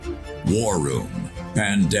War Room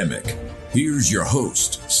Pandemic. Here's your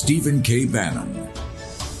host, Stephen K. Bannon.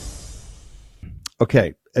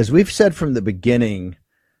 Okay, as we've said from the beginning,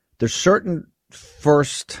 there's certain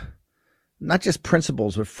first, not just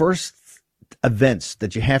principles, but first events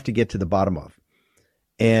that you have to get to the bottom of.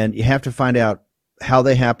 And you have to find out how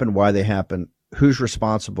they happen, why they happen, who's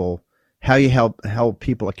responsible, how you help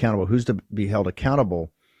people accountable, who's to be held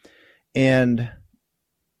accountable. And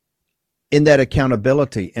in that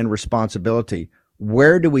accountability and responsibility,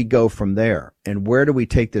 where do we go from there? And where do we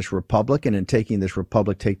take this republic? And in taking this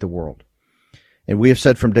republic, take the world? And we have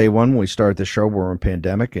said from day one when we started the show, we're in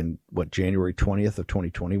pandemic, and January 20th of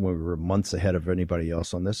 2020, when we were months ahead of anybody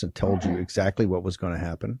else on this and told you exactly what was going to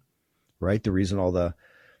happen, right? The reason all the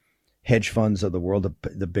hedge funds of the world,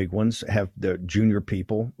 the big ones, have the junior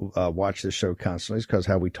people watch this show constantly is because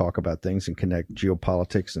how we talk about things and connect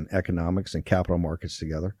geopolitics and economics and capital markets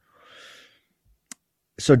together.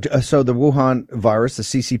 So the Wuhan virus, the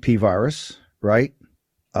CCP virus, right,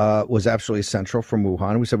 was absolutely essential from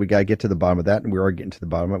Wuhan. We said we got to get to the bottom of that, and we are getting to the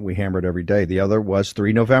bottom of it. We hammered every day. The other was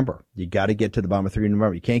 3 November. You got to get to the bottom of 3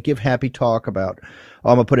 November. You can't give happy talk about,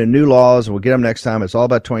 I'm going to put in new laws, and we'll get them next time. It's all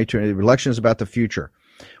about 2020. The election is about the future.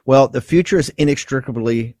 Well, the future is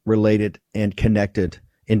inextricably related and connected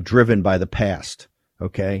and driven by the past,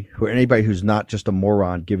 okay? Anybody who's not just a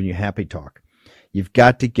moron giving you happy talk. You've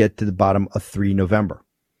got to get to the bottom of 3 November.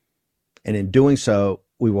 And in doing so,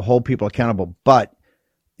 we will hold people accountable. But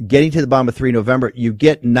getting to the bottom of 3 November, you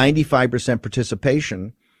get 95%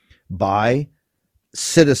 participation by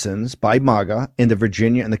citizens, by MAGA, in the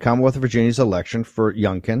Virginia and the Commonwealth of Virginia's election for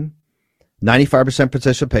Youngkin. 95%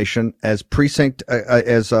 participation as precinct,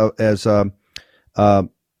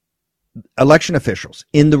 election officials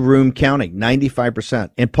in the room counting,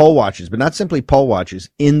 95%. And poll watchers, but not simply poll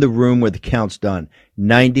watchers, in the room where the count's done,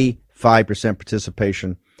 95%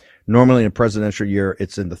 participation. Normally in a presidential year,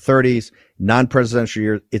 it's in the 30s. Non-presidential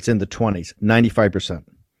year, it's in the 20s, 95%.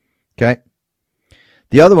 Okay?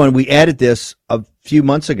 The other one, we added this a few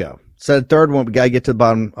months ago. So the third one, we got to get to the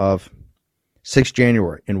bottom of 6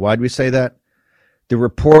 January. And why did we say that? The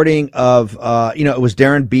reporting of, it was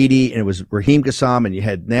Darren Beatty and it was Raheem Kassam, and you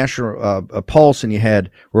had National Pulse and you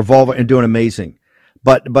had Revolver and doing amazing.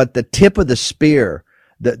 But the tip of the spear,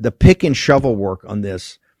 the pick and shovel work on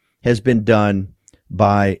this has been done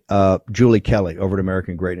by Julie Kelly over at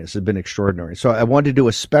American Greatness. It's been extraordinary. So I wanted to do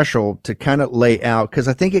a special to kind of lay out, because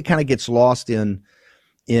I think it kind of gets lost in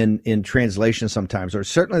translation sometimes, or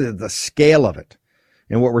certainly the scale of it.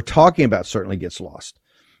 And what we're talking about certainly gets lost.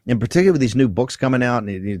 And particularly with these new books coming out, and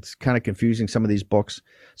it's kind of confusing, some of these books.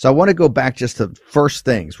 So I want to go back just to first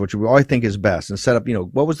things, which we always think is best, and set up,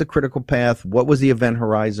 what was the critical path? What was the event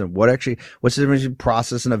horizon? What's the difference between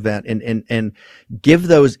process and event? And give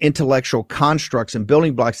those intellectual constructs and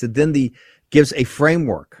building blocks that then gives a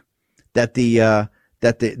framework that the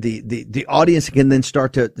audience can then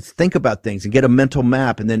start to think about things and get a mental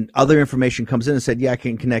map, and then other information comes in and said, yeah, I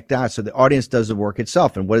can connect dots. So the audience does the work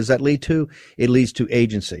itself. And what does that lead to? It leads to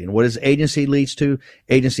agency. And what does agency leads to?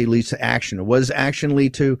 Agency leads to action. And what does action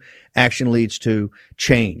lead to? Action leads to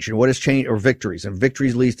change. And what is change? Or victories. And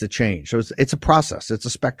victories leads to change. So it's a process. It's a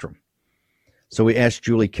spectrum. So we asked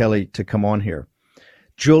Julie Kelly to come on here.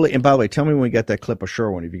 Julie, and by the way, tell me when we get that clip of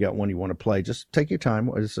Sherwin. If you got one you want to play, just take your time.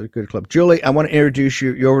 It's a good clip. Julie, I want to introduce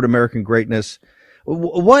you. You're over to American Greatness.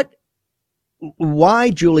 Why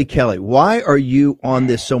Julie Kelly? Why are you on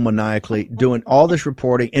this so maniacally, doing all this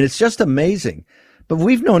reporting? And it's just amazing. But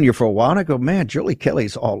we've known you for a while, and I go, man, Julie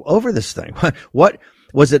Kelly's all over this thing. What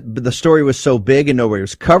was it? The story was so big and nobody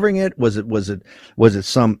was covering it. Was it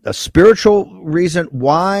a spiritual reason?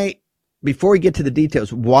 Why? Before we get to the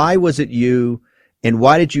details, why was it you? And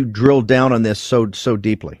why did you drill down on this so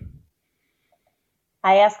deeply?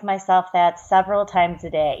 I ask myself that several times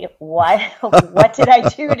a day. Why? What did I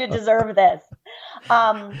do to deserve this?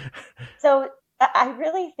 So I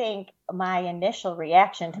really think my initial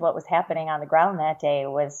reaction to what was happening on the ground that day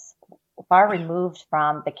was far removed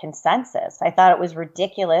from the consensus. I thought it was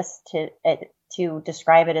ridiculous to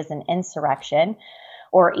describe it as an insurrection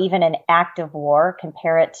or even an act of war,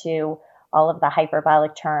 compare it to all of the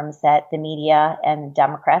hyperbolic terms that the media and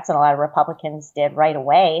Democrats and a lot of Republicans did right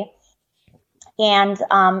away. And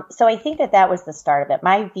so I think that was the start of it.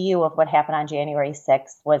 My view of what happened on January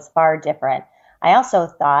 6th was far different. I also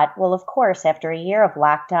thought, well, of course, after a year of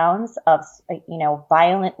lockdowns, of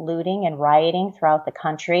violent looting and rioting throughout the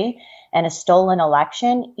country and a stolen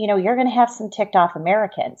election, you're going to have some ticked off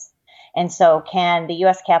Americans. And so can the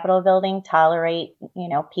U.S. Capitol building tolerate,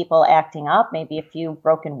 people acting up, maybe a few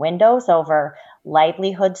broken windows over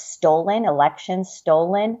livelihoods stolen, elections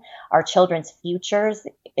stolen, our children's futures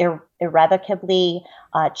irrevocably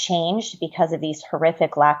changed because of these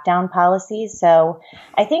horrific lockdown policies. So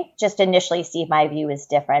I think just initially, Steve, my view is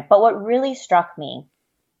different. But what really struck me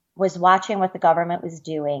was watching what the government was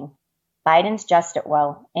doing. Biden's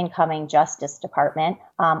incoming Justice Department,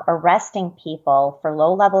 arresting people for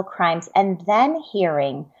low-level crimes, and then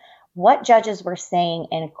hearing what judges were saying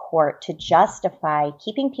in court to justify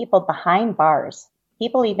keeping people behind bars,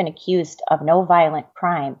 people even accused of no violent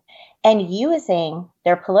crime, and using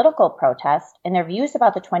their political protest and their views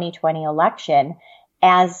about the 2020 election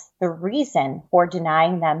as the reason for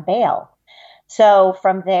denying them bail. So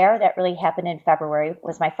from there, that really happened in February,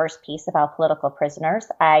 was my first piece about political prisoners.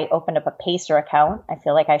 I opened up a PACER account. I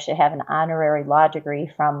feel like I should have an honorary law degree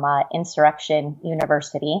from Insurrection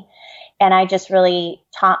University. And I just really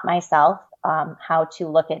taught myself how to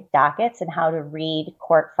look at dockets and how to read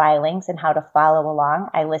court filings and how to follow along.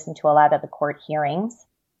 I listened to a lot of the court hearings.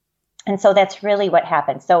 And so that's really what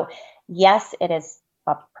happened. So yes, it is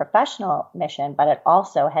a professional mission, but it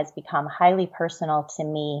also has become highly personal to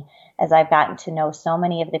me as I've gotten to know so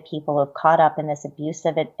many of the people who have caught up in this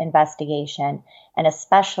abusive investigation, and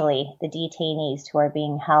especially the detainees who are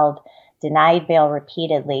being held denied bail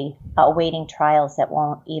repeatedly, awaiting trials that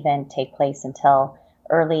won't even take place until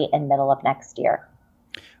early and middle of next year.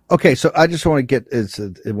 Okay, so I just want to get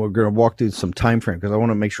we're going to walk through some time frame because I want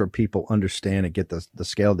to make sure people understand and get the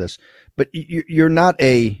scale of this. But you're not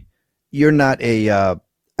a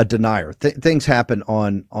denier. Things happen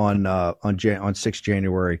on 6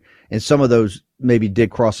 January, and some of those maybe did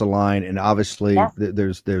cross a line, and obviously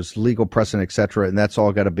there's legal precedent, et cetera, and that's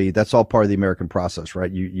all part of the American process,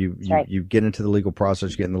 right? You get into the legal process,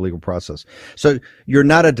 you get in the legal process. So you're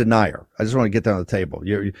not a denier. I just want to get that on the table.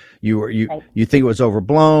 You think it was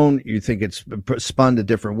overblown, you think it's spun a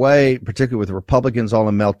different way, particularly with the Republicans all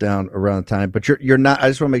in meltdown around the time, but you're not. I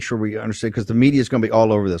just want to make sure we understand, because the media is going to be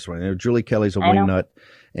all over this one. You know, Julie Kelly's a wingnut,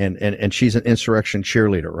 and she's an insurrection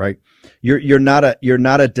cheerleader, right? You're not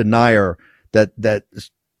a denier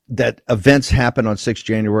that events happen on 6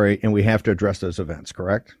 January and we have to address those events,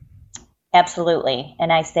 correct? Absolutely.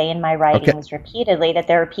 And I say in my writings repeatedly that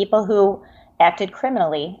there are people who acted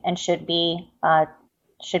criminally and should be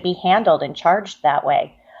handled and charged that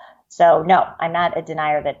way. So no, I'm not a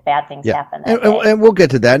denier that bad things happen that day. And we'll get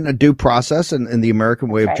to that in a due process and the American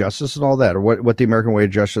way of justice and all that, or what the American way of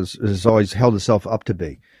justice has always held itself up to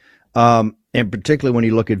be. And particularly when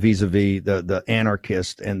you look at vis-a-vis the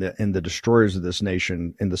anarchists and the destroyers of this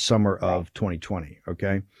nation in the summer of 2020.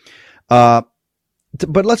 Okay.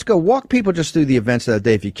 But let's walk people just through the events of that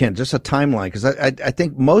day if you can, just a timeline, because I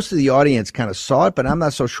think most of the audience kind of saw it, but I'm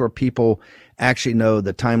not so sure people actually know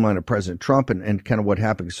the timeline of President Trump and kind of what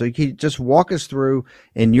happened. So you can just walk us through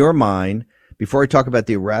in your mind before we talk about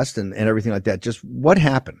the arrest and everything like that, just what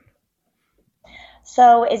happened.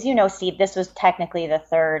 So as you know, Steve, this was technically the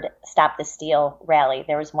third Stop the Steal rally.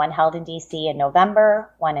 There was one held in D.C. in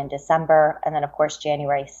November, one in December, and then, of course,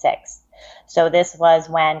 January 6th. So this was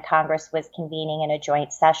when Congress was convening in a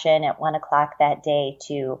joint session at 1 o'clock that day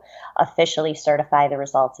to officially certify the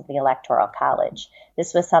results of the Electoral College.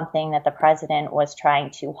 This was something that the president was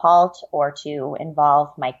trying to halt or to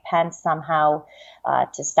involve Mike Pence somehow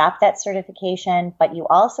to stop that certification. But you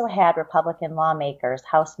also had Republican lawmakers,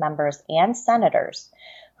 House members, and senators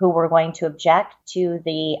who were going to object to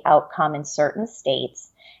the outcome in certain states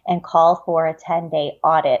and call for a 10-day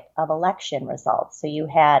audit of election results. So you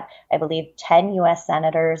had, I believe, 10 U.S.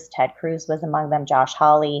 senators, Ted Cruz was among them, Josh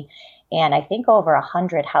Hawley, and I think over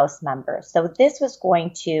 100 House members. So this was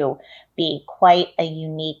going to be quite a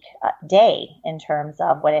unique day in terms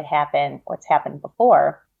of what's happened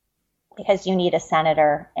before, because you need a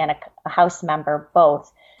senator and a House member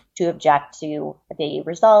both to object to the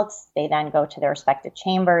results. They then go to their respective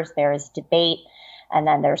chambers, there is debate, and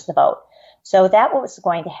then there's the vote. So that was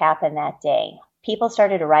going to happen that day. People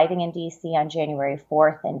started arriving in D.C. on January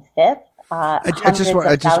 4th and 5th. I just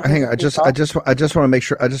want to make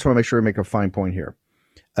sure we make a fine point here,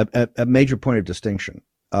 a major point of distinction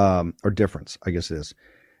or difference, I guess it is.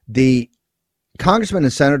 The congressmen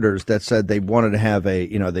and senators that said they wanted to have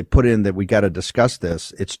they put in that we got to discuss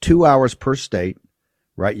this. It's 2 hours per state,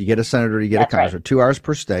 right? You get a senator, you get a congressman, right. 2 hours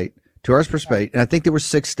per state, 2 hours per state, and I think there were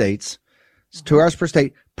 6 states. It's 2 hours per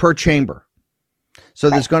state per chamber. So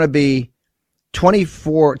there's going to be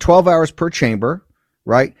 12 hours per chamber,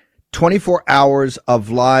 right? 24 hours of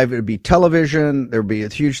live. It would be television. There would be a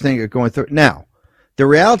huge thing going through. Now, the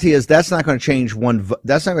reality is that's not going to change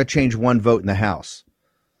that's not going to change one vote in the House,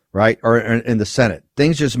 right? Or in the Senate.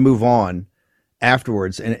 Things just move on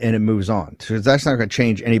afterwards and it moves on. So that's not going to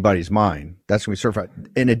change anybody's mind. That's going to be certified.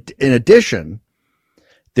 In addition,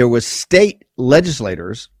 there was state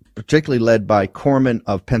legislators, particularly led by Corman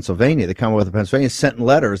of Pennsylvania, the Commonwealth of Pennsylvania, sent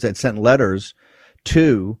letters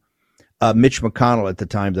to Mitch McConnell at the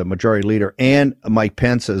time, the majority leader, and Mike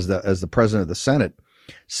Pence as the president of the Senate,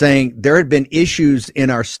 saying there had been issues in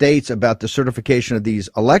our states about the certification of these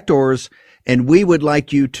electors, and we would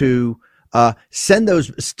like you to send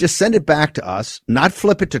it back to us, not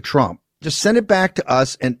flip it to Trump. Just send it back to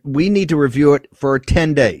us, and we need to review it for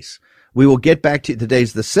 10 days. We will get back to you.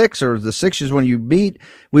 Today's the 6th, or the 6th is when you meet.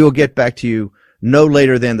 We will get back to you no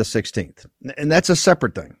later than the 16th. And that's a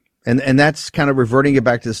separate thing. And that's kind of reverting it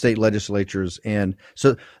back to the state legislatures. And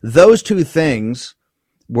so those two things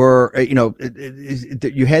were,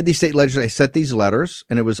 you had these state legislators set these letters,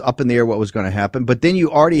 and it was up in the air what was going to happen. But then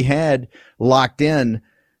you already had locked in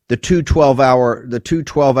the two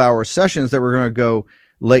 12-hour sessions that were going to go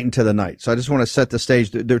late into the night. So I just want to set the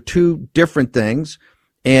stage. They're two different things.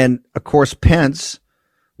 And of course, Pence,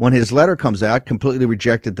 when his letter comes out, completely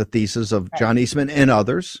rejected the thesis of John Eastman and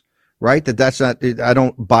others, right? That's not, I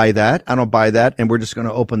don't buy that. And we're just going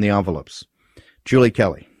to open the envelopes. Julie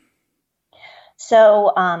Kelly.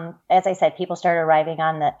 So, as I said, people started arriving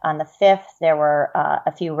on the 5th. There were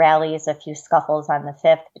a few rallies, a few scuffles on the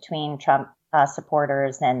 5th between Trump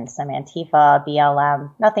supporters and some Antifa,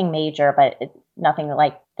 BLM. Nothing major, but nothing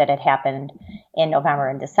like that had happened in November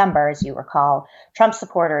and December, as you recall. Trump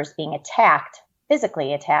supporters being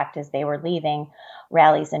physically attacked as they were leaving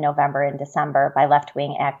rallies in November and December by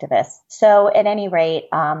left-wing activists. So, at any rate,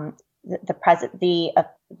 the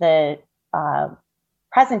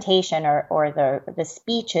presentation or the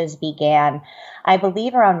speeches began, I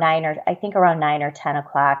believe, around 9 or 10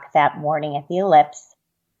 o'clock that morning at the Ellipse,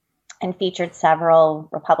 and featured several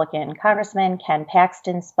Republican congressmen. Ken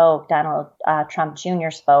Paxton spoke, Donald Trump Jr.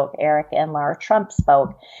 spoke, Eric and Laura Trump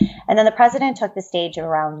spoke. And then the president took the stage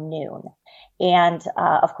around noon. And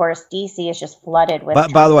of course, D.C. is just flooded with.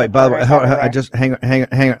 By the way, I just hang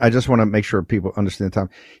on. I just want to make sure people understand the time.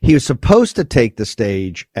 He was supposed to take the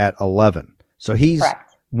stage at 11. So he's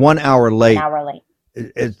correct. 1 hour late.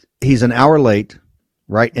 He's an hour late,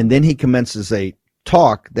 right? And then he commences a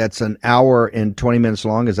talk that's an hour and 20 minutes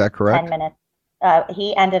long. Is that correct? 10 minutes.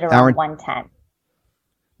 He ended around 1:10.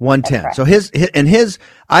 1:10. So his,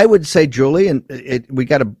 I would say, Julie, and we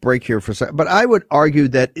got to break here for a second, but I would argue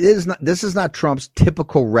that this is not Trump's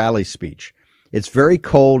typical rally speech. It's very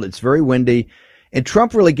cold. It's very windy. And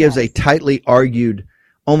Trump really gives a tightly argued,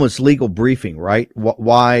 almost legal briefing, right?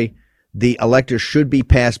 Why the electors should be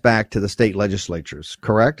passed back to the state legislatures.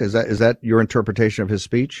 Correct? Is that your interpretation of his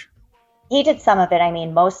speech? He did some of it. I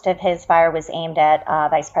mean, most of his fire was aimed at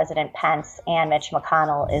Vice President Pence and Mitch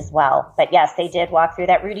McConnell as well. But yes, they did walk through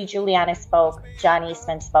that. Rudy Giuliani spoke. John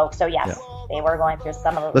Eastman spoke. So yes, They were going through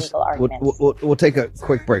some of the legal arguments. We'll take a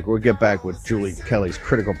quick break. We'll get back with Julie Kelly's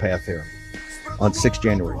critical path here on 6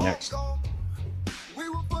 January next.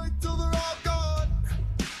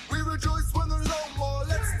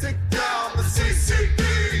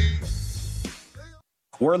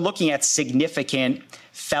 We're looking at significant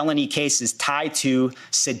felony cases tied to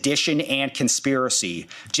sedition and conspiracy.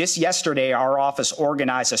 Just yesterday, our office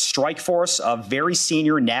organized a strike force of very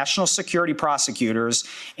senior national security prosecutors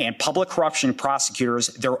and public corruption prosecutors.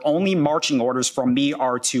 Their only marching orders from me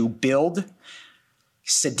are to build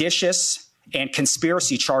seditious and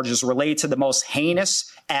conspiracy charges related to the most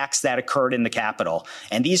heinous acts that occurred in the Capitol.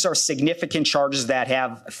 And these are significant charges that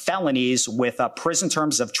have felonies with prison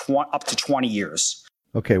terms of up to 20 years.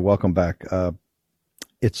 Okay, welcome back.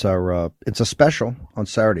 It's a special on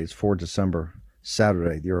Saturday. It's 4 December,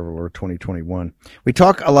 Saturday, the year of our Lord 2021. We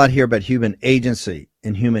talk a lot here about human agency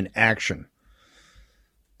and human action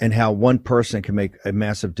and how one person can make a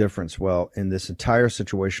massive difference. Well, in this entire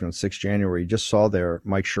situation on 6 January, you just saw there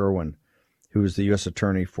Mike Sherwin, who is the U.S.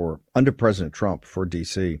 attorney under President Trump for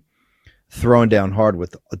D.C., throwing down hard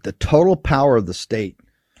with the total power of the state.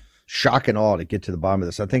 Shock and awe to get to the bottom of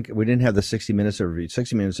this. I think we didn't have the 60 Minutes interview.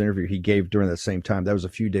 60 Minutes interview he gave during that same time. That was a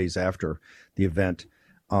few days after the event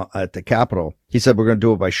at the Capitol. He said we're going to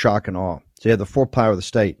do it by shock and awe. So you had the full power of the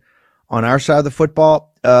state. On our side of the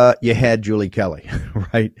football, you had Julie Kelly,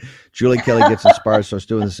 right? Julie Kelly gets inspired, starts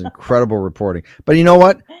doing this incredible reporting. But you know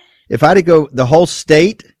what? If I had to go the whole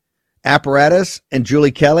state apparatus and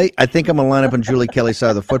Julie Kelly, I think I'm going to line up on Julie Kelly's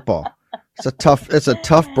side of the football. It's a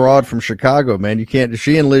tough broad from Chicago, man. You can't.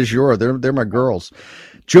 She and Liz Ure, they're my girls.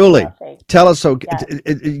 Julie, tell us. So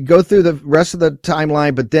go through the rest of the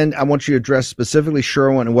timeline, but then I want you to address specifically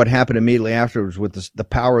Sherwin and what happened immediately afterwards with the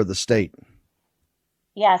power of the state.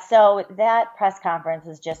 Yeah, so that press conference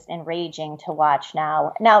is just enraging to watch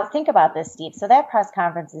now. Now, think about this, Steve. So that press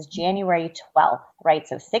conference is January 12th, right?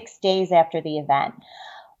 So 6 days after the event.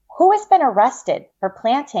 Who has been arrested for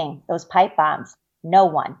planting those pipe bombs? No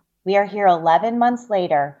one. We are here 11 months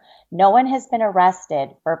later. No one has been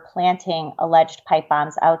arrested for planting alleged pipe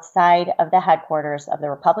bombs outside of the headquarters of the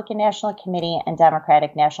Republican National Committee and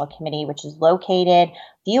Democratic National Committee, which is located a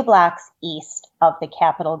few blocks east of the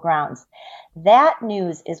Capitol grounds. That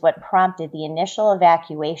news is what prompted the initial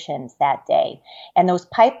evacuations that day. And those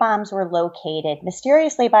pipe bombs were located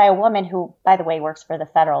mysteriously by a woman who, by the way, works for the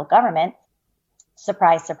federal government.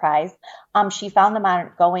 Surprise, surprise. She found them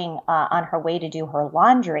on her way to do her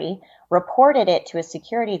laundry, reported it to a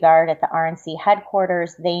security guard at the RNC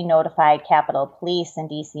headquarters. They notified Capitol Police and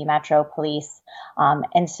DC Metro Police.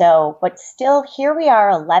 But still, here we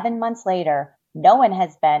are 11 months later. No one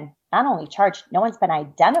has been not only charged, no one's been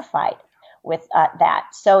identified with that.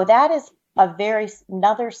 So that is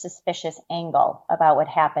another suspicious angle about what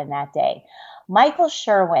happened that day. Michael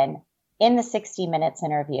Sherwin, in the 60 Minutes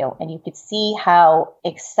interview, and you could see how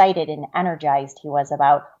excited and energized he was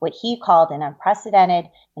about what he called an unprecedented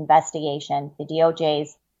investigation, the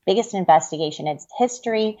DOJ's biggest investigation in its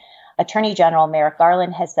history. Attorney General Merrick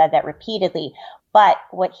Garland has said that repeatedly. But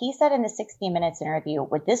what he said in the 60 Minutes interview,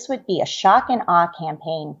 this would be a shock and awe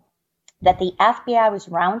campaign, that the FBI was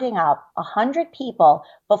rounding up 100 people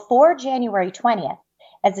before January 20th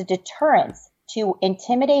as a deterrence to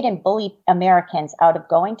intimidate and bully Americans out of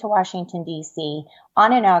going to Washington, D.C.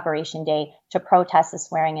 on Inauguration Day to protest the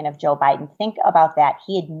swearing in of Joe Biden. Think about that.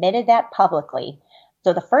 He admitted that publicly.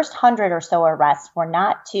 So the first 100 or so arrests were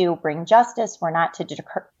not to bring justice, were not to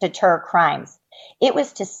deter crimes. It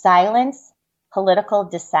was to silence political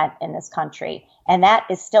dissent in this country. And that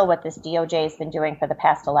is still what this DOJ has been doing for the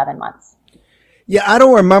past 11 months. Yeah, I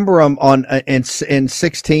don't remember him in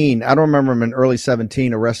 16. I don't remember him in early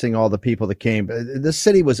 17 arresting all the people that came. The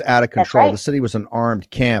city was out of control. Right. The city was an armed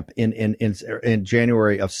camp in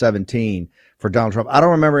January of 17 for Donald Trump. I don't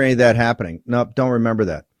remember any of that happening. No, don't remember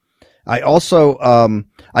that. I also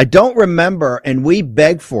I don't remember, and we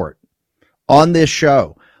begged for it on this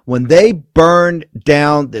show, when they burned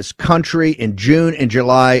down this country in June and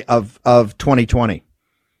July of 2020.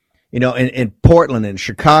 You know, in Portland, in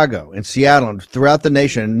Chicago, in Seattle, and throughout the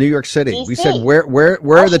nation, in New York City, DC. We said, where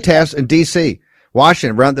are the tasks in D.C.,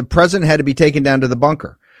 Washington? Around the president had to be taken down to the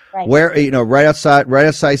bunker, right. Where right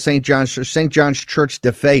outside St. John's Church,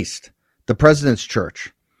 defaced the president's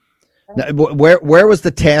church. Right. Now, where was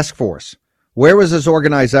the task force? Where was this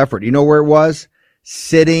organized effort? You know where it was?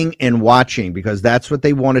 Sitting and watching, because that's what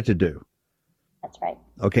they wanted to do. That's right.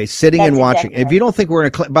 Okay, sitting and watching. Exactly. If you don't think we're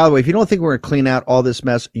going to, by the way, if you don't think we're going to clean out all this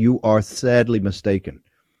mess, you are sadly mistaken.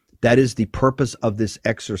 That is the purpose of this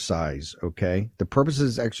exercise. Okay, the purpose of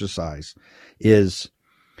this exercise is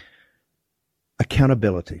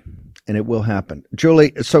accountability, and it will happen.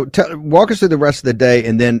 Julie, so walk us through the rest of the day,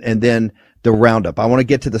 and then the roundup. I want to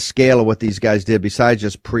get to the scale of what these guys did besides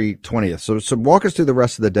just pre-20th. So walk us through the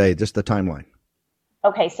rest of the day, just the timeline.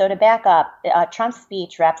 Okay, so to back up, Trump's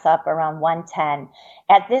speech wraps up around 1:10.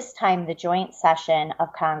 At this time, the joint session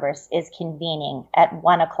of Congress is convening at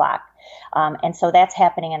 1 o'clock. And so that's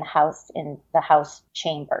happening in the House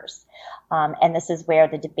chambers. And this is where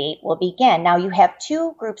the debate will begin. Now, you have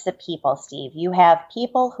two groups of people, Steve. You have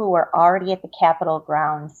people who were already at the Capitol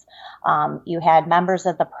grounds. You had members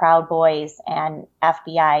of the Proud Boys and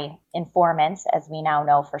FBI informants, as we now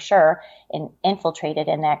know for sure, infiltrated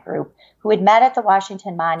in that group, who had met at the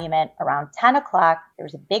Washington Monument around 10 o'clock. There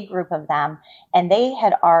was a big group of them, and they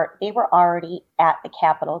were already at the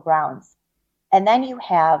Capitol grounds. And then you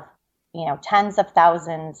have tens of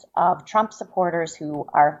thousands of Trump supporters who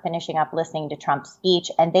are finishing up listening to Trump's speech,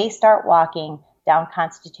 and they start walking down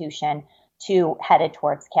Constitution headed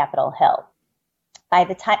towards Capitol Hill.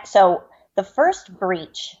 So the first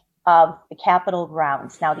breach of the Capitol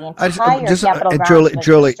grounds. Now the entire Capitol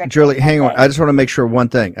grounds. Julie, hang on. I just want to make sure one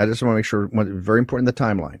thing. Very important, the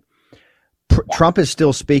timeline. Trump is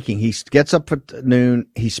still speaking. He gets up at noon.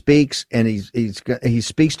 He speaks, and he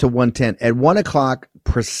speaks to 1:10 at 1 o'clock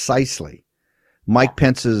precisely. Mike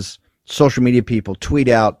Pence's social media people tweet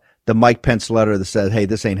out the Mike Pence letter that says, "Hey,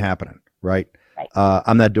 this ain't happening." Right?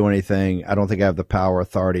 I'm not doing anything. I don't think I have the power,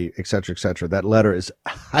 authority, et cetera, et cetera. That letter is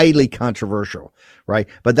highly controversial, right?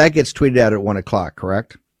 But that gets tweeted out at 1 o'clock,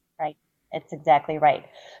 correct? Right. It's exactly right.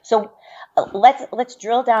 So let's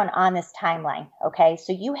drill down on this timeline. Okay.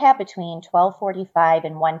 So you have between 12:45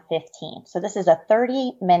 and 1:15. So this is a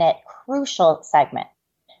 30-minute crucial segment.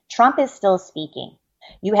 Trump is still speaking.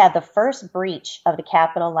 You have the first breach of the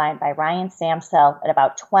Capitol line by Ryan Samsel at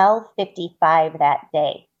about 12:55 that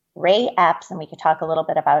day. Ray Epps, and we could talk a little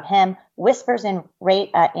bit about him, whispers in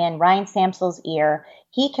Ryan Samsel's ear.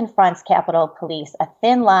 He confronts Capitol Police, a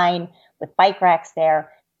thin line with bike racks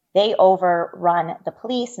there. They overrun the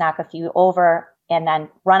police, knock a few over, and then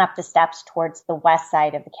run up the steps towards the west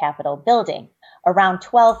side of the Capitol building. Around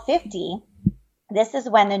 12:50, this is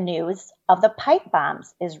when the news of the pipe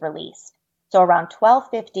bombs is released. So around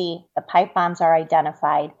 12:50, the pipe bombs are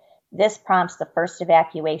identified. This prompts the first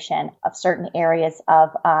evacuation of certain areas of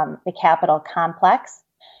the Capitol complex.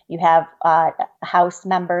 You have House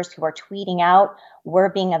members who are tweeting out, "We're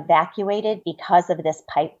being evacuated because of this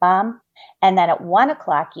pipe bomb." And then at 1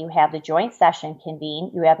 o'clock, you have the joint session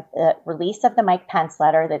convene. You have the release of the Mike Pence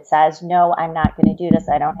letter that says, "No, I'm not going to do this.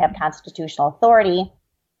 I don't have constitutional authority."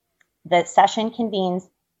 The session convenes.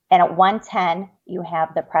 And at 1:10, you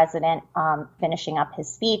have the president finishing up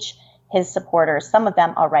his speech. His supporters, some of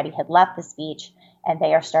them already had left the speech, and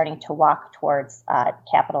they are starting to walk towards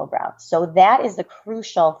Capitol grounds. So that is the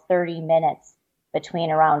crucial 30 minutes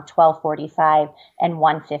between around 12:45 and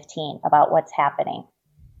 1:15 about what's happening.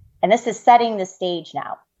 And this is setting the stage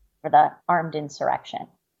now for the armed insurrection.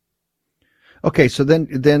 Okay, so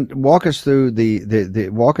then walk us through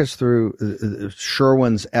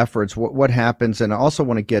Sherwin's efforts. What happens, and I also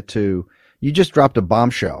want to get to. You just dropped a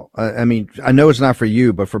bombshell. I mean, I know it's not for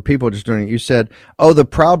you, but for people just doing it, you said, "Oh, the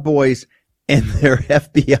Proud Boys and their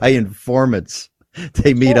FBI informants,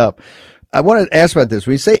 they meet up." I want to ask about this.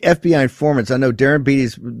 When you say FBI informants, I know Darren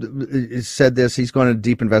Beatty's said this. He's going into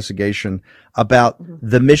deep investigation about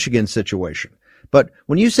the Michigan situation. But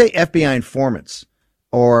when you say FBI informants,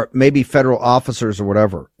 or maybe federal officers or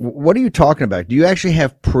whatever, what are you talking about? Do you actually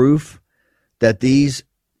have proof that these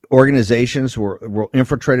organizations were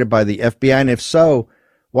infiltrated by the FBI? And if so,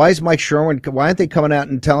 why is Mike Sherwin, why aren't they coming out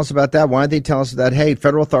and telling us about that? Why aren't they telling us that, hey,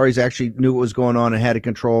 federal authorities actually knew what was going on and had it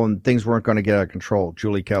control and things weren't going to get out of control?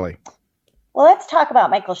 Julie Kelly. Well, let's talk about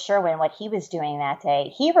Michael Sherwin, what he was doing that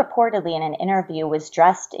day. He reportedly in an interview was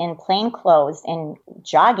dressed in plain clothes, in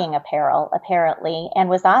jogging apparel, apparently, and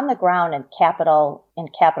was on the ground in Capitol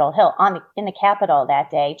Hill, in the Capitol that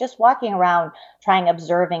day, just walking around,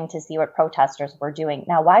 observing to see what protesters were doing.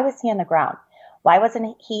 Now, why was he on the ground? Why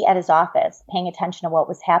wasn't he at his office paying attention to what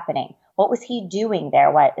was happening? What was he doing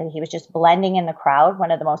there? He was just blending in the crowd,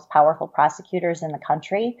 one of the most powerful prosecutors in the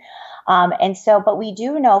country. But we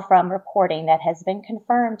do know from reporting that has been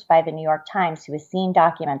confirmed by the New York Times, who has seen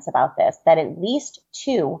documents about this, that at least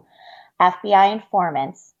 2 FBI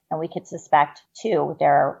informants, and we could suspect 2,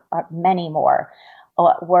 there are many more,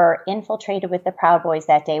 were infiltrated with the Proud Boys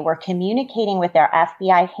that day, were communicating with their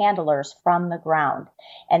FBI handlers from the ground.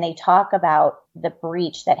 And they talk about the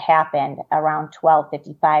breach that happened around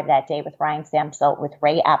 12:55 that day with Ryan Samsel, with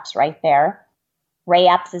Ray Epps right there. Ray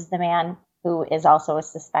Epps is the man who is also a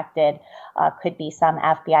suspected, could be some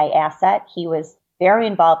FBI asset. He was very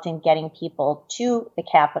involved in getting people to the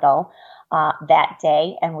Capitol that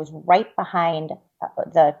day and was right behind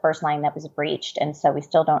the first line that was breached. And so we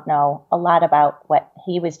still don't know a lot about what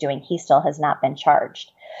he was doing. He still has not been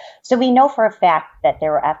charged. So we know for a fact that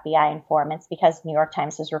there were FBI informants because New York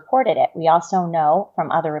Times has reported it. We also know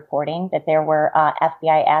from other reporting that there were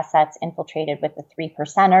FBI assets infiltrated with the 3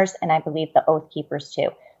 percenters, and I believe the Oath Keepers too.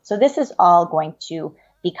 So this is all going to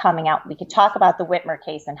be coming out. We could talk about the Whitmer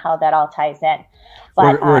case and how that all ties in.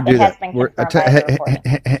 But it has been confirmed by the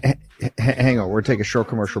reporting. Hang on. We're taking a short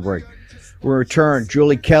commercial break. When we return,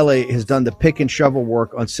 Julie Kelly has done the pick and shovel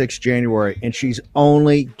work on 6 January, and she's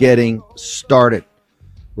only getting started.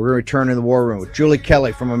 We're going to return to the War Room with Julie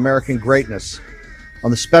Kelly from American Greatness on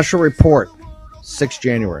the special report, 6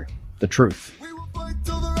 January, The Truth.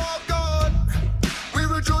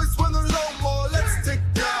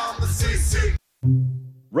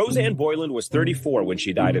 Roseanne Boylan was 34 when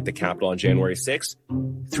she died at the Capitol on January 6th.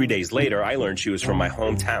 3 days later, I learned she was from my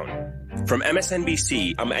hometown. From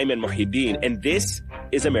MSNBC, I'm Ayman Mohyeldin, and this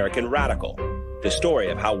is American Radical, the story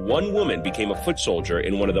of how one woman became a foot soldier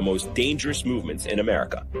in one of the most dangerous movements in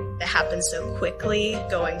America. It happened so quickly,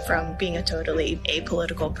 going from being a totally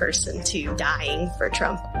apolitical person to dying for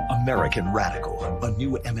Trump. American Radical, a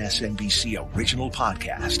new MSNBC original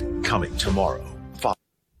podcast, coming tomorrow.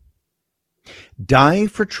 Dying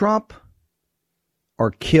for Trump or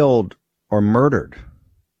killed or murdered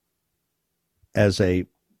as a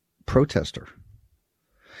protester.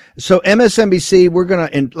 So MSNBC, we're going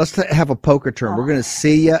to, and let's have a poker term. We're going to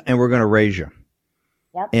see you and we're going to raise you.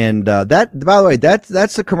 Yep. And that, by the way,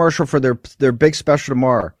 that's the commercial for their big special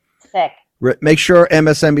tomorrow. Sick. Make sure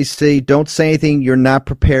MSNBC, don't say anything you're not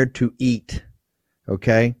prepared to eat.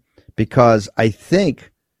 Okay? Because I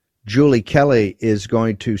think Julie Kelly is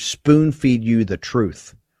going to spoon feed you the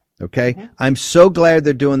truth. Okay? Mm-hmm. I'm so glad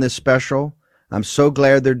they're doing this special. I'm so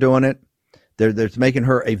glad they're doing it. They're making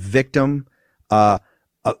her a victim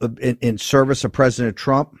in service of President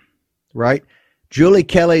Trump, right? Julie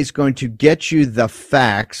Kelly is going to get you the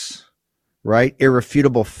facts, right?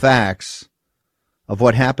 Irrefutable facts of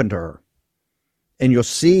what happened to her. And you'll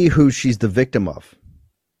see who she's the victim of.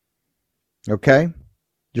 Okay?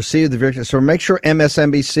 You'll see the victim. So make sure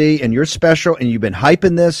MSNBC, and you're special, and you've been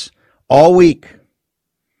hyping this all week.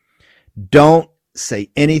 Don't say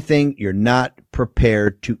anything you're not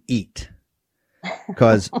prepared to eat.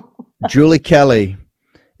 Because Julie Kelly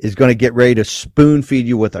is going to get ready to spoon feed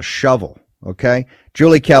you with a shovel. Okay?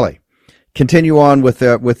 Julie Kelly, continue on with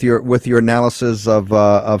your analysis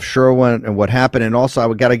of Sherwin and what happened. And also,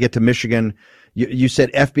 I got to get to Michigan. You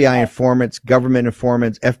said FBI informants, government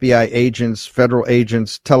informants, FBI agents, federal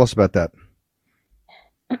agents. Tell us about that.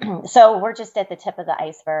 So we're just at the tip of the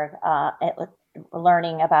iceberg,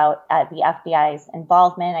 learning about the FBI's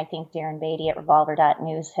involvement. I think Darren Beatty at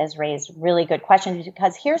Revolver.News has raised really good questions,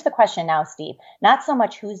 because here's the question now, Steve. Not so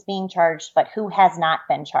much who's being charged, but who has not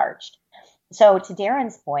been charged. So to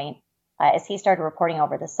Darren's point, as he started reporting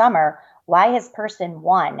over the summer, why has person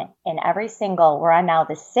one in every single, we're on now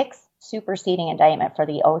the sixth superseding indictment for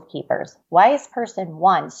the Oath Keepers. Why is person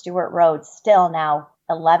one, Stuart Rhodes, still now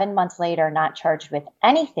 11 months later not charged with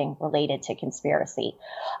anything related to conspiracy?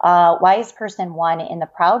 Why is person one in the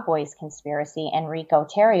Proud Boys conspiracy, Enrico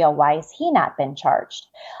Terrio, why has he not been charged?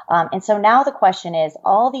 And so now the question is,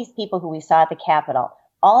 all these people who we saw at the Capitol,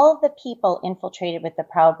 all the people infiltrated with the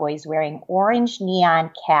Proud Boys wearing orange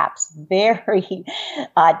neon caps, very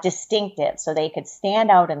distinctive, so they could stand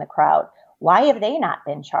out in the crowd. Why have they not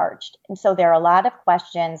been charged? And so there are a lot of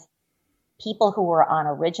questions. People who were on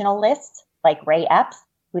original lists, like Ray Epps,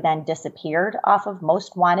 who then disappeared off of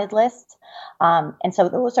most wanted lists. And so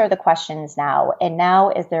those are the questions now. And now,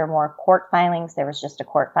 is there more court filings? There was just a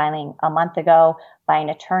court filing a month ago by an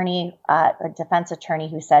attorney, a defense attorney,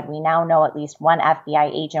 who said we now know at least one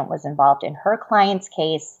FBI agent was involved in her client's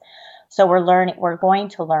case. So we're going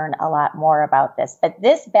to learn a lot more about this. But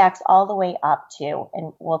this backs all the way up to,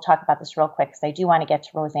 and we'll talk about this real quick because I do want to get to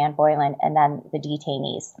Roseanne Boyland and then the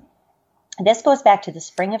detainees. This goes back to the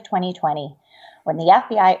spring of 2020, when the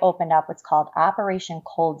FBI opened up what's called Operation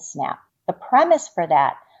Cold Snap. The premise for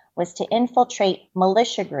that was to infiltrate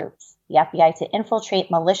militia groups, the FBI to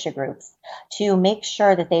infiltrate militia groups to make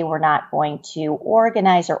sure that they were not going to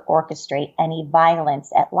organize or orchestrate any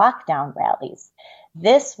violence at lockdown rallies.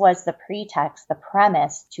 This was the pretext, the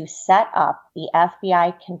premise to set up the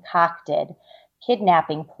FBI concocted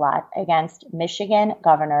kidnapping plot against Michigan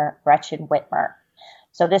Governor Gretchen Whitmer.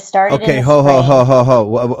 So this started. Okay, in ho.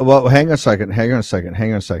 Well, hang on a second.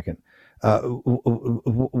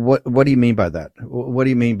 What do you mean by that? What do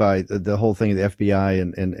you mean by the whole thing of the FBI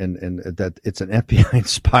and that it's an FBI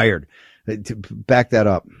inspired? Back that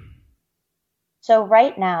up. So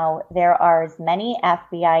right now, there are as many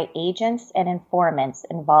FBI agents and informants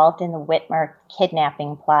involved in the Whitmer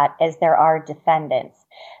kidnapping plot as there are defendants.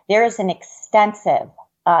 There is an extensive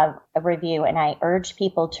review, and I urge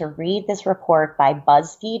people to read this report by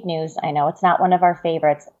BuzzFeed News. I know it's not one of our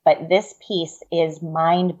favorites, but this piece is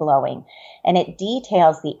mind-blowing, and it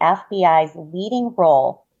details the FBI's leading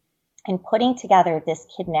role in putting together this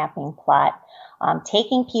kidnapping plot,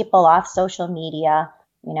 taking people off social media,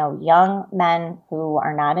 young men who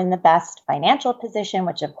are not in the best financial position,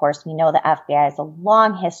 which of course we know the FBI has a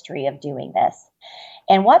long history of doing this.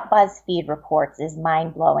 And what BuzzFeed reports is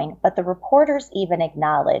mind-blowing, but the reporters even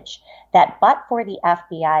acknowledge that but for the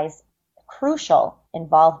FBI's crucial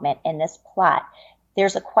involvement in this plot,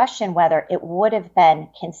 there's a question whether it would have been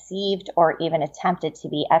conceived or even attempted to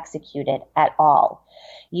be executed at all.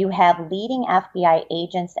 You have leading FBI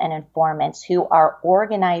agents and informants who are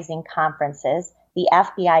organizing conferences. The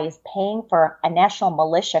FBI is paying for a national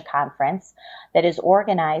militia conference that is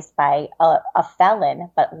organized by a felon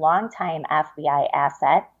but longtime FBI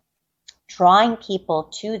asset, drawing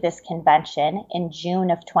people to this convention in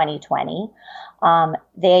June of 2020.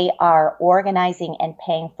 They are organizing and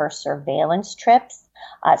paying for surveillance trips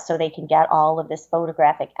so they can get all of this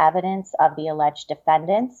photographic evidence of the alleged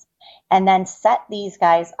defendants, and then set these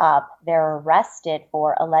guys up. They're arrested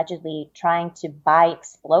for allegedly trying to buy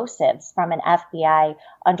explosives from an FBI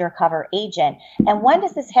undercover agent. And when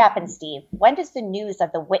does this happen, Steve? When does the news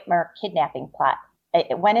of the Whitmer kidnapping plot,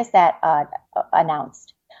 when is that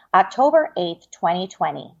announced? October 8th,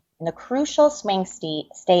 2020, in the crucial swing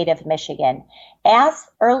state of Michigan, as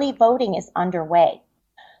early voting is underway.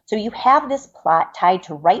 So you have this plot tied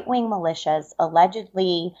to right-wing militias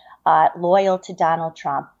allegedly loyal to Donald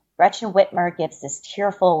Trump. Gretchen Whitmer gives this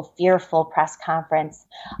tearful, fearful press conference.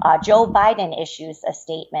 Joe Biden issues a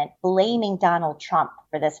statement blaming Donald Trump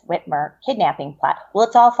for this Whitmer kidnapping plot. Well,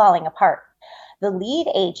 it's all falling apart. The lead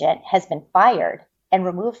agent has been fired, and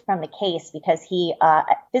removed from the case because he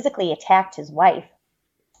physically attacked his wife.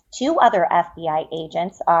 2 other FBI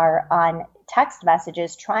agents are on text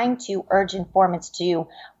messages trying to urge informants to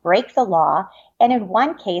break the law. And in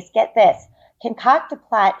one case, get this, concoct a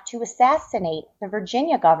plot to assassinate the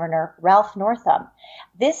Virginia governor, Ralph Northam.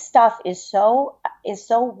 This stuff is so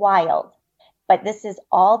wild, but this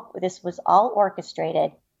was all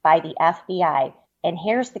orchestrated by the FBI. And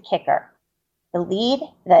here's the kicker.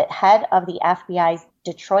 The head of the FBI's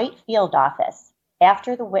Detroit field office,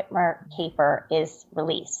 after the Whitmer caper is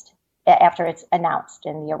released, after it's announced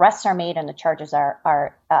and the arrests are made and the charges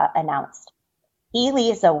are announced, he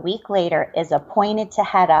leaves a week later, is appointed to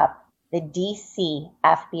head up the DC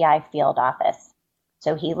FBI field office.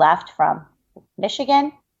 So he left from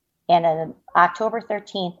Michigan, and on October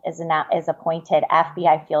 13th is appointed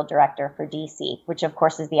FBI field director for DC, which of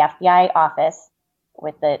course is the FBI office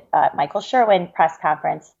with the Michael Sherwin press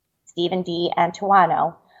conference, Stephen D.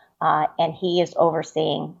 Antuano, and he is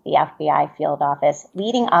overseeing the FBI field office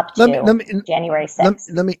leading up to January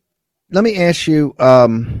 6th. Let me ask you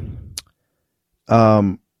on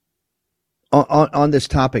this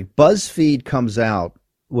topic. BuzzFeed comes out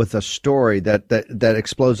with a story that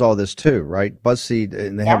explodes all this too, right? BuzzFeed,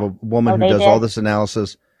 and they have a woman who does all this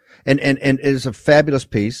analysis, and it is a fabulous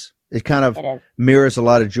piece. It kind of mirrors a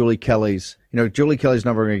lot of Julie Kelly's. Julie Kelly's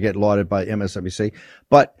never going to get lauded by MSNBC,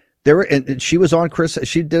 but and she was on Chris.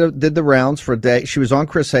 She did the rounds for a day. She was on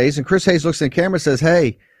Chris Hayes, and Chris Hayes looks in the camera and says,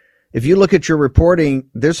 "Hey, if you look at your reporting,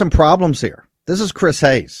 there's some problems here." This is Chris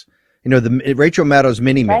Hayes, the Rachel Maddow's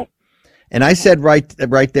mini-me. Right. And I said right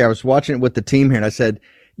there, I was watching it with the team here, and I said,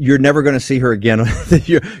 "You're never going to see her again.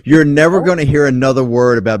 You're never going to hear another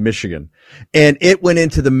word about Michigan." And it went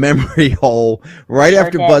into the memory hole right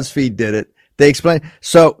after BuzzFeed did it. They explained.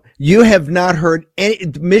 So you have not heard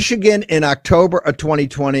any. Michigan in October of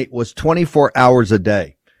 2020 was 24 hours a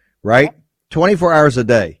day, right? 24 hours a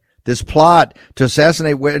day. This plot to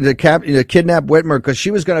assassinate, to kidnap Whitmer because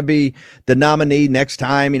she was going to be the nominee next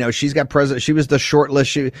time. She's got president. She was the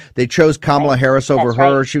shortlist. They chose Kamala Harris over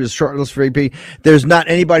her. Right. She was shortlist for VP. There's not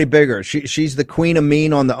anybody bigger. She's the queen of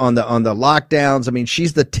mean on the lockdowns. I mean,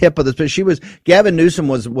 she's the tip of this. Gavin Newsom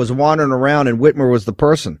was wandering around and Whitmer was the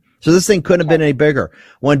person. So this thing couldn't have been any bigger.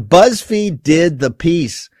 When BuzzFeed did the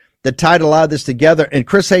piece that tied a lot of this together, and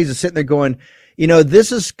Chris Hayes is sitting there going,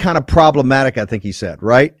 this is kind of problematic, I think he said,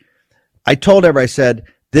 right? I told everybody, I said,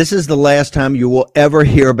 this is the last time you will ever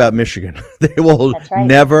hear about Michigan. They will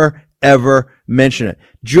never, ever mention it.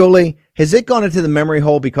 Julie, has it gone into the memory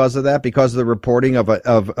hole because of that, because of the reporting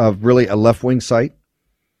of really a left-wing site?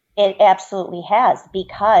 It absolutely has,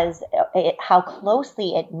 because how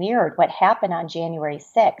closely it mirrored what happened on January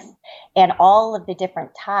 6th and all of the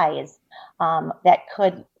different ties that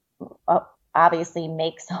could obviously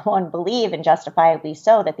make someone believe, and justifiably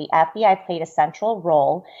so, that the FBI played a central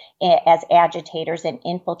role as agitators in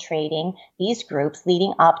infiltrating these groups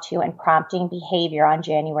leading up to and prompting behavior on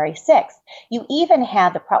January 6th. You even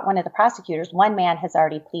had one of the prosecutors, one man has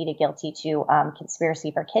already pleaded guilty to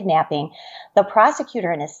conspiracy for kidnapping. The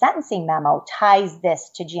prosecutor in his sentencing memo ties this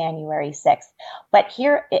to January 6th. But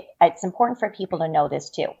here, it's important for people to know this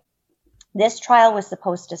too. This trial was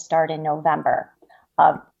supposed to start in November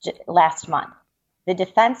of last month. The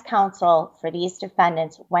defense counsel for these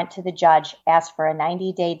defendants went to the judge, asked for a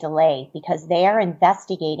 90-day delay because they are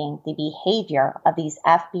investigating the behavior of these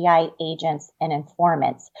FBI agents and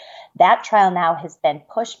informants. That trial now has been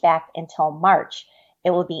pushed back until March.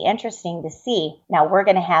 It will be interesting to see. Now we're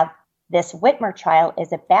going to have this Whitmer trial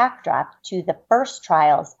as a backdrop to the first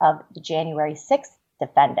trials of the January 6th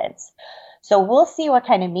defendants. So we'll see what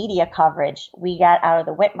kind of media coverage we get out of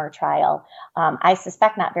the Whitmer trial. I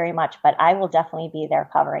suspect not very much, but I will definitely be there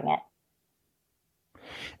covering it.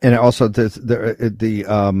 And also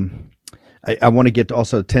I want to get to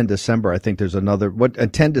also 10 December. I think there's another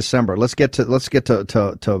 10 December. Let's get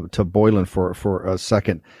to Boylan for a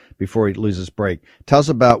second before he loses break. Tell us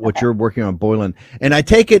about what you're working on, Boylan. And I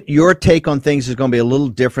take it your take on things is going to be a little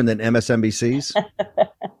different than MSNBC's.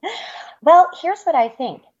 Well, here's what I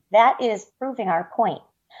think. That is proving our point,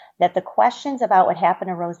 that the questions about what happened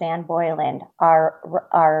to Roseanne Boyland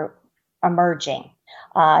are emerging.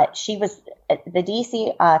 The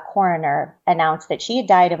DC coroner announced that she had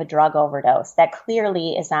died of a drug overdose. That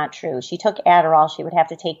clearly is not true. She took Adderall. She would have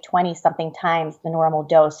to take 20-something times the normal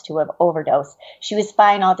dose to have overdosed. She was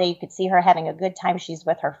fine all day. You could see her having a good time. She's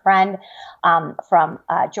with her friend from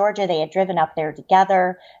Georgia. They had driven up there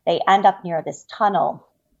together. They end up near this tunnel,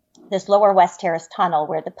 this Lower West Terrace tunnel,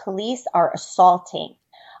 where the police are assaulting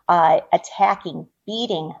attacking,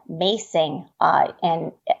 beating, macing,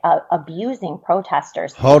 and abusing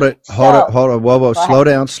protesters. Hold it. Whoa. Slow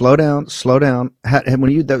down.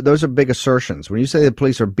 When those are big assertions. When you say the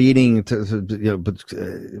police are beating,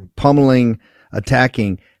 pummeling,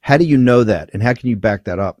 attacking, how do you know that? And how can you back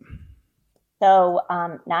that up? So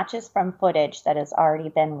not just from footage that has already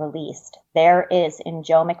been released. There is in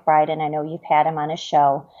Joe McBride, and I know you've had him on a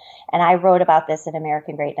show, and I wrote about this at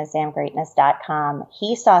American Greatness, amgreatness.com.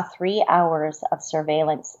 He saw 3 hours of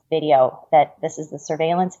surveillance video. That this is the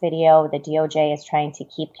surveillance video the DOJ is trying to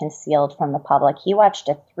keep concealed from the public. He watched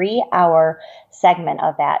a 3-hour segment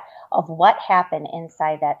of that, of what happened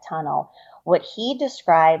inside that tunnel. What he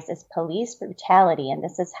describes as police brutality, and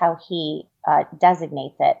this is how he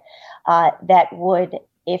designates it, that would,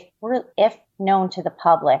 if known to the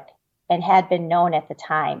public and had been known at the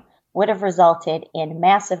time, would have resulted in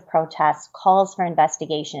massive protests, calls for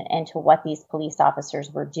investigation into what these police officers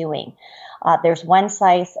were doing. There's one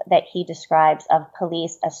slice that he describes of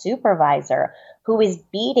police, a supervisor who is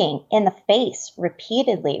beating in the face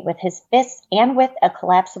repeatedly with his fists and with a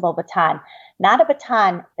collapsible baton. Not a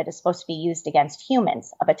baton that is supposed to be used against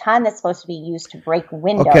humans, a baton that's supposed to be used to break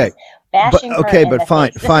windows. Okay, but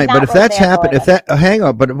fine. But if that's happened, hang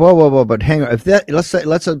on. But hang on. If that,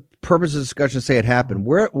 let's purpose of discussion say it happened.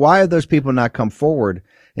 Why have those people not come forward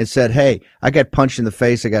and said, "Hey, I got punched in the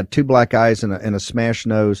face. I got 2 black eyes and a smashed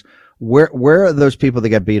nose." Where are those people that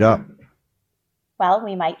got beat up? Well,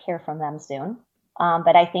 we might hear from them soon.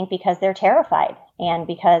 But I think because they're terrified and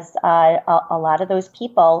because a lot of those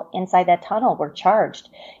people inside that tunnel were charged.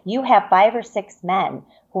 You have 5 or 6 men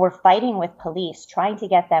who were fighting with police, trying to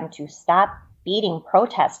get them to stop beating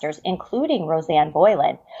protesters, including Roseanne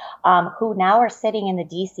Boyland, who now are sitting in the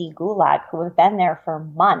D.C. gulag, who have been there for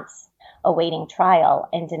months awaiting trial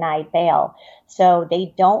and denied bail. So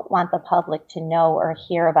they don't want the public to know or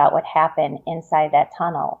hear about what happened inside that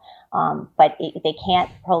tunnel. But they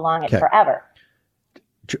can't prolong it forever.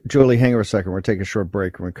 Julie, hang on a second. We're going to take a short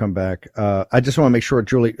break. We're going to come back. I just want to make sure,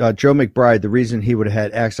 Julie, Joe McBride, the reason he would have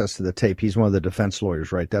had access to the tape, he's one of the defense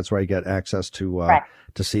lawyers, right? That's why he got access to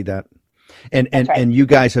see that. And you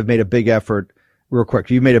guys have made a big effort, real quick,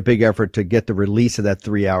 you made a big effort to get the release of that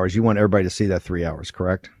 3 hours. You want everybody to see that 3 hours,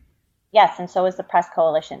 correct? Yes, and so is the Press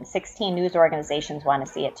Coalition. 16 news organizations want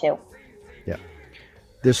to see it too. Yeah.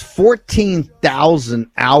 There's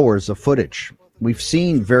 14,000 hours of footage. We've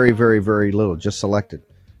seen very, very, very little, just selected.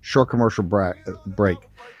 Short commercial break.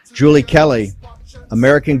 Julie Kelly,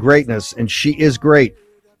 American Greatness, and she is great.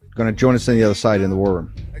 Going to join us on the other side in the war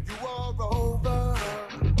room.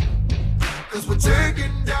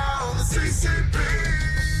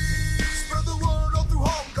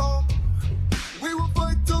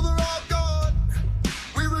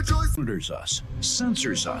 Monitors us,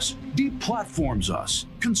 censors us, deplatforms us.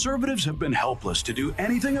 Conservatives have been helpless to do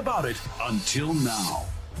anything about it until now.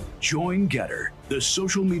 Join Getter, the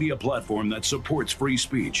social media platform that supports free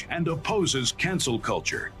speech and opposes cancel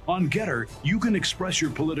culture. On Getter, you can express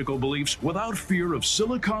your political beliefs without fear of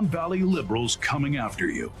Silicon Valley liberals coming after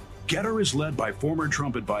you. Getter is led by former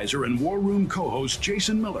Trump advisor and War Room co-host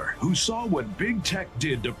Jason Miller, who saw what big tech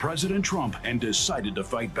did to President Trump and decided to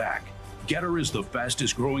fight back. Getter is the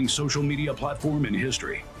fastest growing social media platform in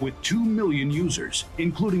history, with 2 million users,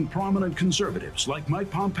 including prominent conservatives like Mike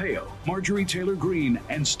Pompeo, Marjorie Taylor Greene,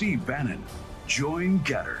 and Steve Bannon. Join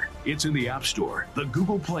Getter. It's in the App Store, the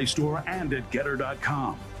Google Play Store, and at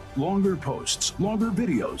Getter.com. Longer posts, longer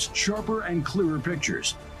videos, sharper and clearer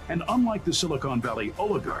pictures. And unlike the Silicon Valley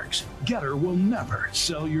oligarchs, Getter will never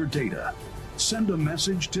sell your data. Send a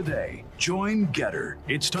message today. Join Getter.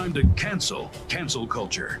 It's time to cancel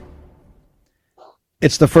culture.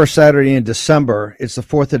 It's the first Saturday in December. It's the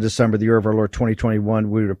 4th of December, the year of our Lord 2021.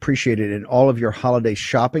 We would appreciate it in all of your holiday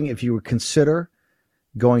shopping if you would consider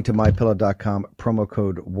going to mypillow.com, promo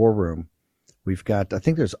code War Room. We've got, I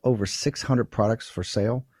think there's over 600 products for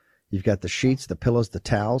sale. You've got the sheets, the pillows, the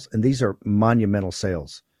towels, and these are monumental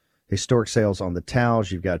sales. Historic sales on the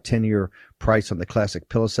towels. You've got a 10-year price on the classic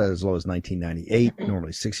pillow set as low as $19.98,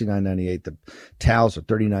 normally $69.98. The towels are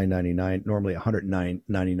 $39.99, normally $109.99,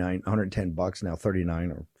 $110, now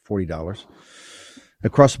 $39 or $40.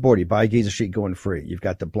 Across the board, you buy a Giza sheet going free. You've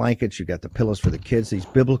got the blankets, you've got the pillows for the kids. These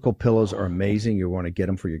biblical pillows are amazing. You want to get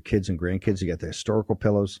them for your kids and grandkids. You got the historical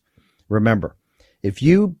pillows. Remember, if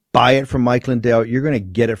you buy it from Mike Lindell, you're going to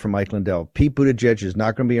get it from Mike Lindell. Pete Buttigieg is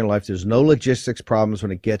not going to be in your life. There's no logistics problems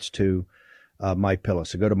when it gets to MyPillow.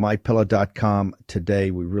 So go to mypillow.com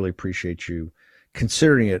today. We really appreciate you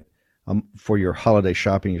considering it for your holiday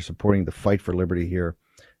shopping. You're supporting the fight for liberty here.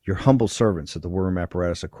 Your humble servants at the War Room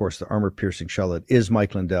apparatus, of course, the armor-piercing shell that is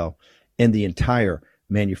Mike Lindell and the entire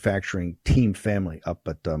manufacturing team family up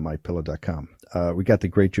at mypillow.com. We got the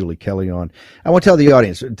great Julie Kelly on. I want to tell the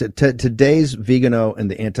audience, today's Vegano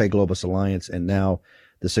and the Anti-Globalist Alliance, and now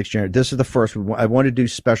the sixth generation. This is the first. I want to do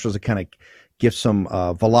specials to kind of give some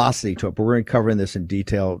velocity to it, but we're going to cover this in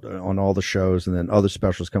detail on all the shows, and then other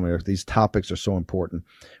specials coming up. These topics are so important.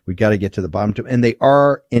 We got to get to the bottom of it, and they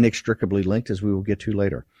are inextricably linked, as we will get to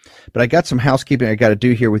later. But I got some housekeeping I got to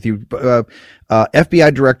do here with you.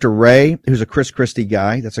 FBI Director Wray, who's a Chris Christie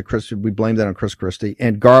guy. We blame that on Chris Christie.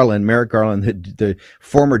 And Garland, Merrick Garland, the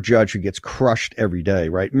former judge who gets crushed every day,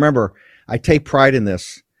 right? Remember, I take pride in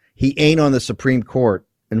this. He ain't on the Supreme Court.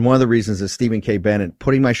 And one of the reasons is Stephen K. Bannon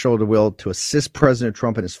putting my shoulder to wheel to assist President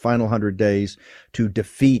Trump in his final 100 days to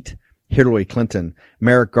defeat Hillary Clinton.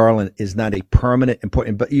 Merrick Garland is not a permanent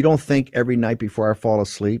important, but you don't think every night before I fall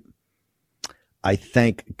asleep, I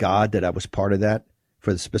thank God that I was part of that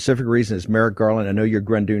for the specific reason is Merrick Garland. I know your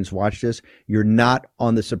Grendoons watch this. You're not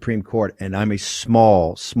on the Supreme Court, and I'm a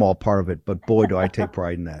small part of it, but boy, do I take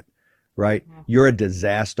pride in that. Right? You're a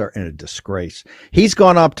disaster and a disgrace. He's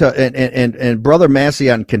gone up to, and Brother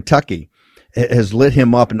Massey out in Kentucky has lit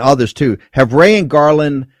him up, and others too. Have Wray and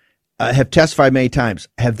Garland have testified many times.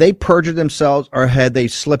 Have they perjured themselves, or had they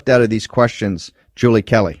slipped out of these questions, Julie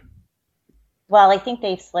Kelly? Well, I think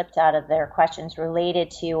they've slipped out of their questions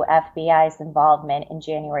related to FBI's involvement in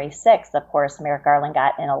January 6th. Of course, Merrick Garland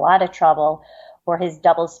got in a lot of trouble for his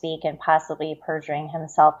doublespeak and possibly perjuring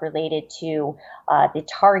himself related to the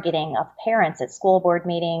targeting of parents at school board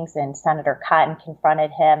meetings. And Senator Cotton confronted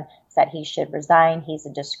him, said he should resign. He's a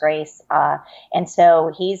disgrace. And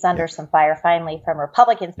so he's under some fire finally from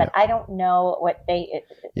Republicans. But I don't know what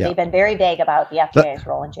they've been very vague about the FBI's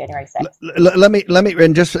role in January 6th. Let me,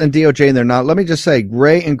 and DOJ and they're not, let me just say,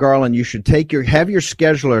 Wray and Garland, you should have your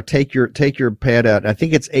scheduler take your pad out. I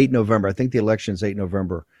think it's 8 November. I think the election is 8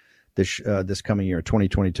 November. This coming year,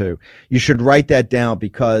 2022. You should write that down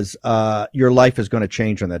because your life is going to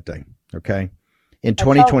change on that day. Okay, in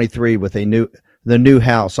 2023 with the new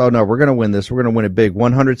House. Oh no, we're going to win this. We're going to win it big.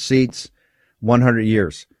 100 seats, 100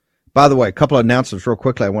 years. By the way, a couple of announcements real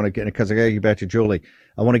quickly. I want to get because I got to get back to Julie.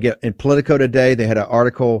 I want to get in Politico today. They had an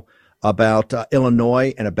article about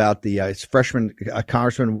Illinois and about the freshman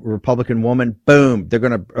congressman, Republican woman. Boom, they're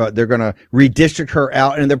gonna redistrict her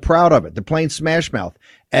out, and they're proud of it. They're playing Smash Mouth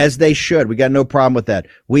as they should. We got no problem with that.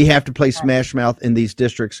 We have to play Smash Mouth in these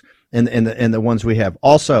districts and the ones we have.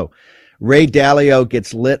 Also, Ray Dalio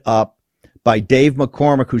gets lit up by Dave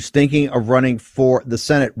McCormick, who's thinking of running for the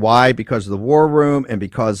Senate. Why? Because of the War Room and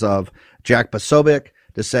because of Jack Posobiec.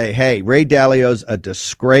 To say, hey, Ray Dalio's a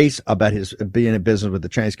disgrace about his being in business with the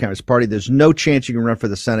Chinese Communist Party. There's no chance you can run for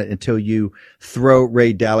the Senate until you throw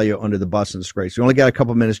Ray Dalio under the bus in disgrace. We only got a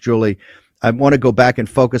couple minutes, Julie. I want to go back and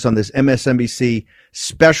focus on this MSNBC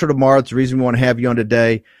special tomorrow. It's the reason we want to have you on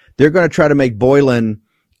today. They're going to try to make Boylan,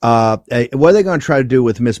 what are they going to try to do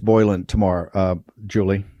with Miss Boylan tomorrow,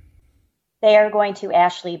 Julie? They are going to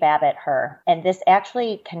Ashley Babbitt her. And this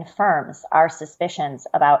actually confirms our suspicions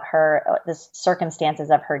about her, the circumstances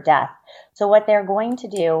of her death. So what they're going to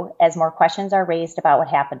do, as more questions are raised about what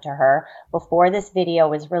happened to her before this video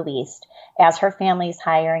was released, as her family is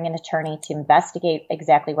hiring an attorney to investigate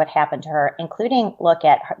exactly what happened to her, including look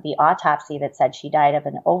at the autopsy that said she died of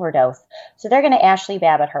an overdose. So they're going to Ashley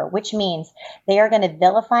Babbitt her, which means they are going to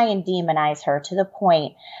vilify and demonize her to the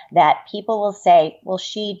point that people will say, well,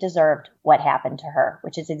 she deserved what happened to her,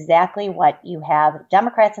 which is exactly what you have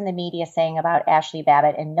Democrats in the media saying about Ashley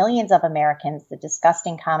Babbitt and millions of Americans, the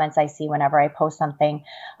disgusting comments I see whenever I post something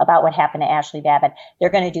about what happened to Ashley Babbitt. They're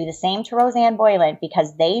going to do the same to Roseanne Boylan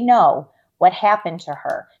because they know what happened to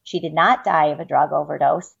her. She did not die of a drug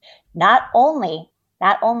overdose. Not only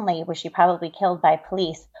was she probably killed by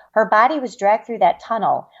police, her body was dragged through that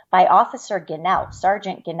tunnel by Officer Ginnell,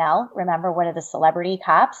 Sergeant Ginnell, remember, one of the celebrity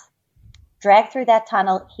cops, dragged through that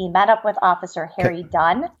tunnel. He met up with Officer Harry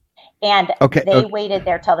Dunn, and they waited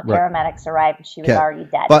there till the paramedics arrived, and she was already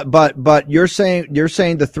dead. But you're saying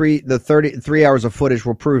the 33 hours of footage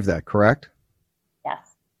will prove that, correct? Yes.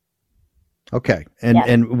 Okay.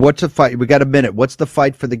 And what's the fight? We got a minute. What's the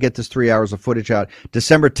fight for to get this 3 hours of footage out?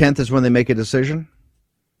 December 10th is when they make a decision?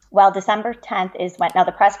 Well, December 10th is when, now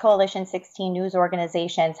the Press Coalition, 16 news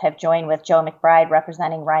organizations have joined with Joe McBride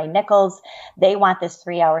representing Ryan Nichols. They want this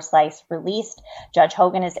 3-hour slice released. Judge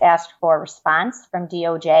Hogan has asked for a response from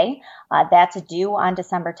DOJ. That's due on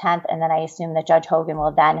December 10th, and then I assume that Judge Hogan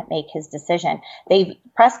will then make his decision.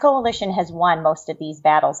 Press Coalition has won most of these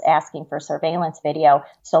battles asking for surveillance video,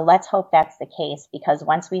 so let's hope that's the case, because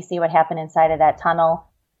once we see what happened inside of that tunnel,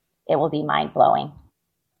 it will be mind-blowing.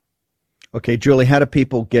 Okay, Julie, how do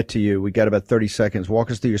people get to you? We got about 30 seconds. Walk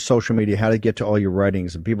us through your social media, how to get to all your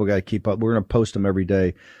writings, and people got to keep up. We're going to post them every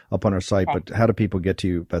day up on our site, Okay. but how do people get to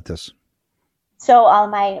you about this? So all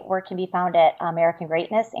my work can be found at American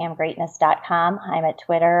Greatness, amgreatness.com. I'm at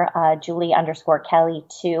Twitter,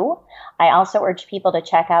 Julie_Kelly2. I also urge people to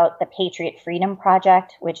check out the Patriot Freedom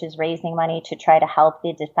Project, which is raising money to try to help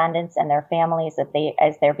the defendants and their families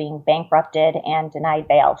as they're being bankrupted and denied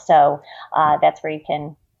bail. So that's where you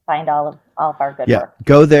can find all of our good work.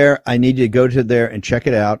 Go there. I need you to go to there and check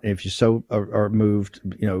it out. And if you so are moved,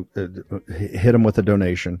 hit them with a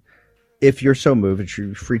donation. If you're so moved, it's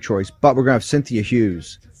your free choice. But we're going to have Cynthia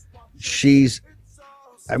Hughes.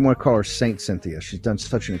 I want to call her Saint Cynthia. She's done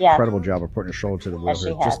such an incredible job of putting her shoulder to the wheel. Yes,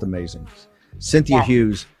 just amazing. Cynthia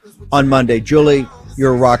Hughes on Monday. Julie,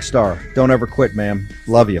 you're a rock star. Don't ever quit, ma'am.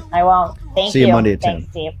 Love you. I won't. Thank you. See you Monday at 10.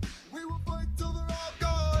 Thanks, Steve.